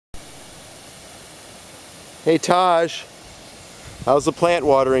Hey Taj, how's the plant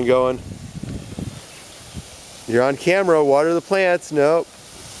watering going? You're on camera, water the plants. Nope.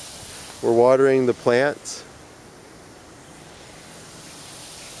 We're watering the plants.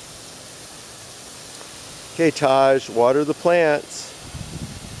 Okay Taj, water the plants.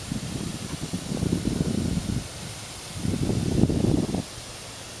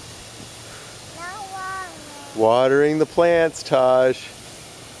 Watering the plants, Taj.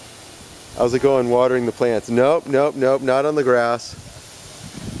 How's it going watering the plants? Nope, nope, nope, not on the grass.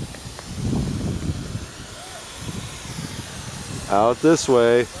 Out this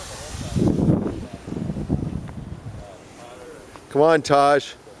way. Come on,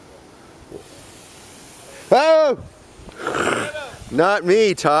 Taj. Oh! Not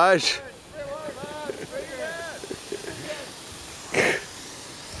me, Taj.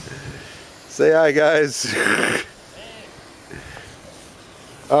 Say hi, guys.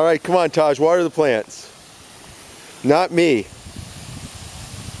 All right, come on, Taj, water the plants. Not me.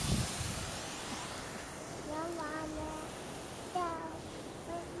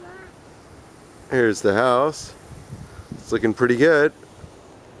 Here's the house. It's looking pretty good.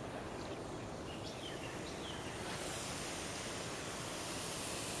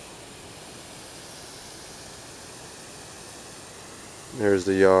 There's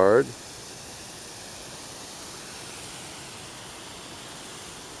the yard.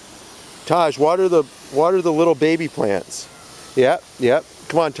 Taj, water the little baby plants. Yep, yep.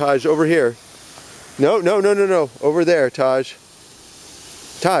 Come on, Taj, over here. No, no, no, no, no. Over there, Taj.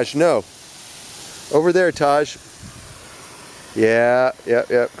 Taj, no. Over there, Taj. Yeah, yep,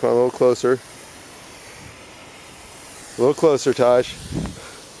 yep. Come on, a little closer. A little closer, Taj.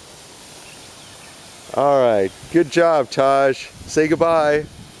 All right. Good job, Taj. Say goodbye.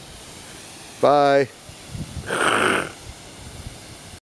 Bye.